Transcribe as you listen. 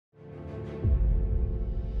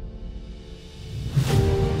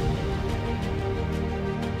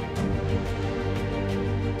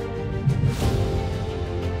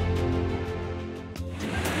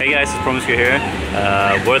Hey guys, it's Promiscu here.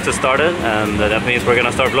 Worlds has started, and that means we're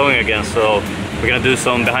gonna start vlogging again. So we're gonna do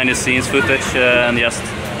some behind-the-scenes footage and just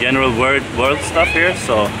general world stuff here.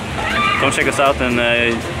 So come check us out and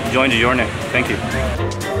join the journey. Thank you.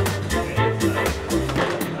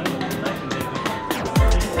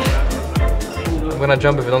 I'm gonna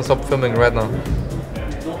jump if you don't stop filming right now.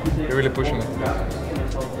 You're really pushing it.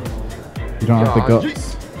 You don't have the guts.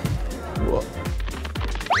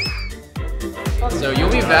 So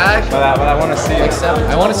you'll be back. But I want to see you.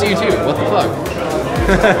 I want to see you too. What the fuck?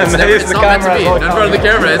 It's not meant to be. Not in front of the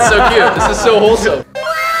camera. It's so cute. This is so wholesome.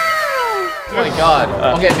 Oh my god.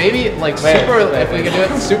 Okay, maybe like super. If we can do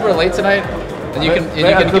it super late tonight, and you can.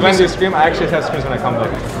 When you stream, I actually have streams when I come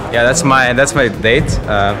back. Yeah, that's my date.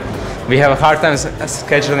 We have a hard time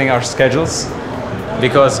scheduling our schedules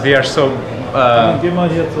because we are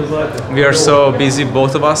so busy,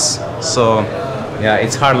 both of us. So yeah,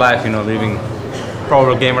 it's hard life, you know, living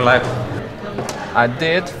proper gamer life. I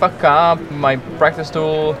did fuck up my practice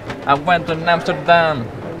tool. I went to Amsterdam.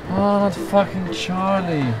 Oh, not fucking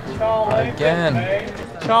Charlie. Again.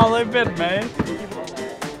 Charlie bit, man.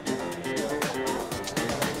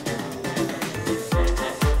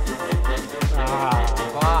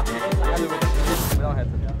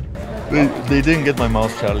 They didn't get my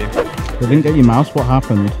mouse, Charlie. They didn't get your mouse? What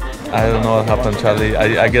happened? I don't know what happened, Charlie.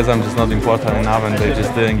 I guess I'm just not important enough and they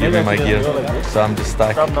just didn't give me my gear. So I'm just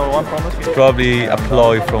stuck. It's probably a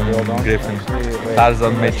ploy from Griffin.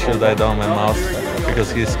 Tarzan made sure that I don't have my mouse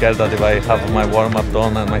because he's scared that if I have my warm-up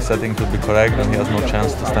done and my settings would be correct, then he has no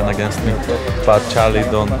chance to stand against me. But Charlie,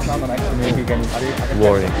 don't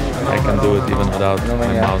worry. I can do it even without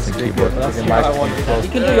my mouse and keyboard. You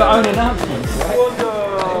can do your own announcements.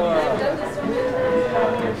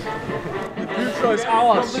 Is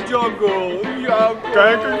ours. From the jungle, yeah,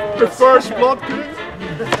 the first blood king,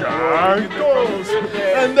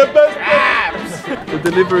 and the best abs. The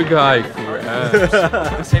delivery guy.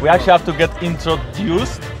 We actually have to get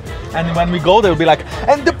introduced, and when we go, they'll be like,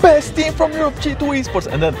 and the best team from Europe, G2 Esports,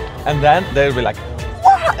 and then they'll be like,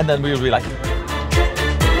 what? And then we'll be like.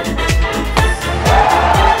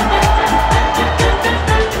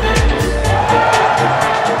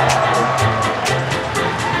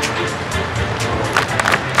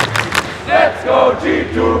 Let's go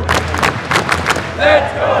G2!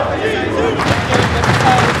 Let's go G2!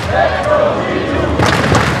 Let's go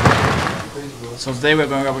G2! So today we're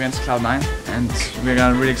going up against Cloud9 and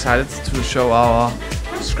we're really excited to show our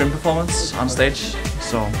scrim performance on stage.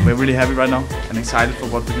 So we're really happy right now and excited for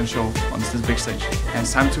what we can show on this big stage. And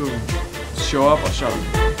it's time to show up or show up.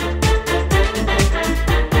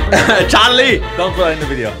 Charlie! Don't put it in the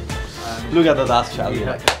video. Look at that ass, Charlie.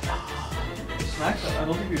 I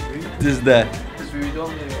don't think we agree. This is the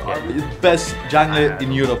best jungler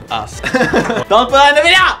in Europe ass. Don't put it in the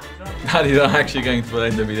video! That is not actually going to put it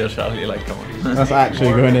in the video, Charlie. Like, come on. That's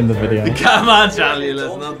actually going in the video. Come on, Charlie.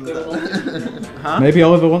 Let's not do that. Huh? Maybe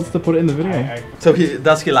Oliver wants to put it in the video. So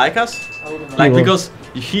does he like us? Like, because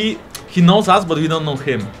he knows us, but we don't know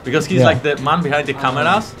him. Because he's like the man behind the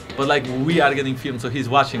cameras, but like we are getting filmed, so he's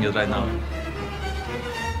watching it right now.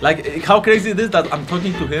 Like, how crazy it is that I'm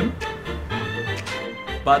talking to him,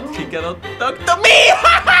 but he cannot talk to me!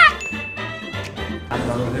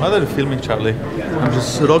 What are you filming, Charlie? I'm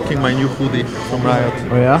just rocking my new hoodie from Riot.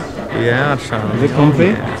 Oh yeah? Yeah, Charlie. Is it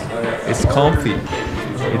comfy? It's comfy.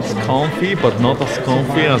 It's comfy, but not as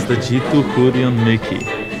comfy as the G2 hoodie on Mickey.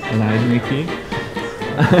 Nice, Mickey.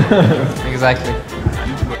 Exactly.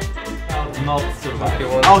 Not survive.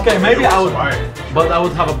 Okay, maybe I would, but I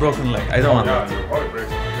would have a broken leg. I don't want that.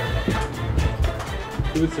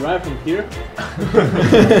 You would survive from here?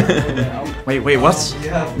 Wait, what?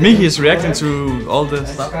 Mickey is reacting to all this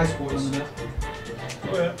stuff.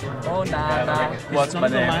 Oh Nana, what's my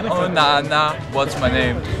name? Oh Nana, what's my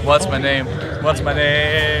name? What's my name? What's my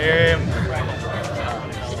name?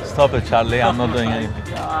 Stop it, Charlie. I'm not doing anything.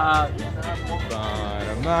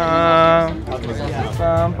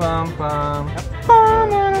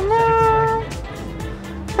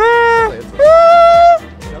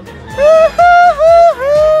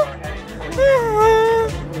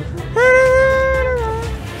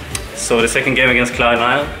 So the second game against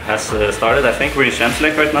Cloud9 has started. I think we're in Champions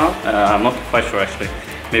League right now. I'm not quite sure actually.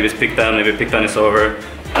 Maybe it's pick down, maybe pick down is over.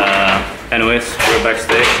 Anyways, we're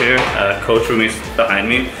backstage here. Coach room is behind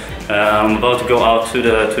me. I'm about to go out to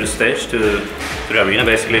the stage, to the arena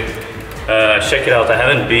basically. Check it out. I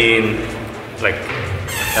haven't been like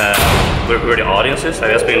where the audience is.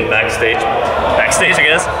 I've just been backstage I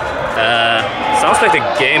guess. Sounds like the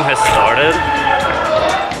game has started.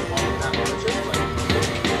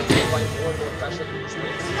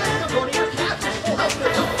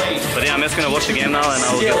 just gonna watch the game now, and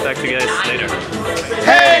I will get back to you guys later.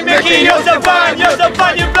 Hey Mickey, you're so fun,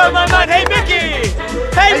 you blow my mind. Hey Mickey!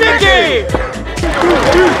 Hey Mickey!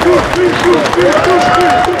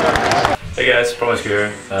 Hey guys, Promise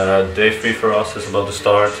here. Day 3 for us is about to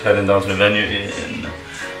start, heading down to the venue in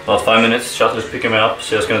about 5 minutes. Shuttle is picking me up,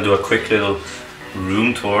 so just gonna do a quick little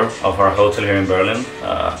room tour of our hotel here in Berlin.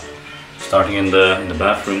 Starting in the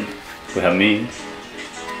bathroom, we have me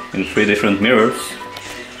in 3 different mirrors.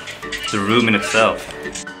 The room in itself.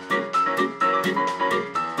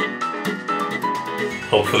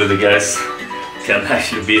 Hopefully the guys can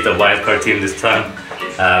actually beat a wildcard team this time.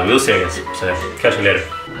 We'll see, I guess. So catch you later.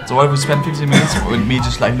 So what, we spent 15 minutes with me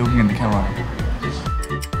just like looking in the camera.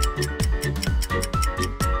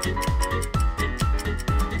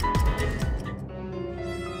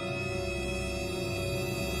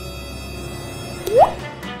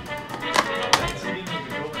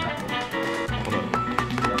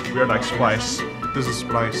 We are like Splice. This is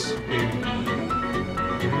Splice.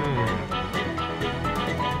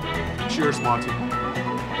 Cheers, Monty.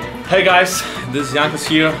 Hey guys, this is Jankos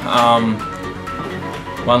here.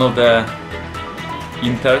 One of the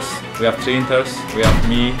Inters. We have 3 Inters. We have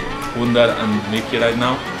me, Wunder and Mickey right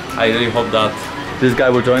now. I really hope that this guy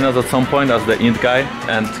will join us at some point as the Int guy,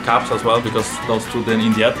 and Caps as well, because those 2 didn't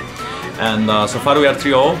Int yet. And so far we are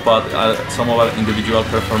 3-0, but some of our individual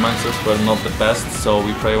performances were not the best, so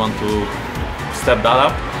we probably want to step that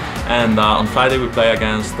up. And on Friday we play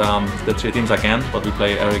against the 3 teams again, but we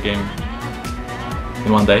play every game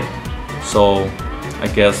in 1 day. So I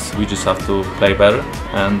guess we just have to play better.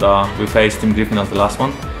 And we face Team Griffin as the last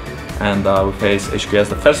one, and we face HQ as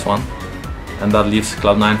the first one, and that leaves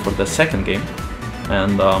Cloud9 for the second game.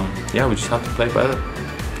 And yeah, we just have to play better.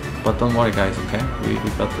 But don't worry guys, okay? We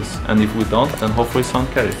got this. And if we don't, then hopefully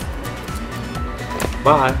someone carries.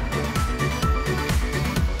 Bye!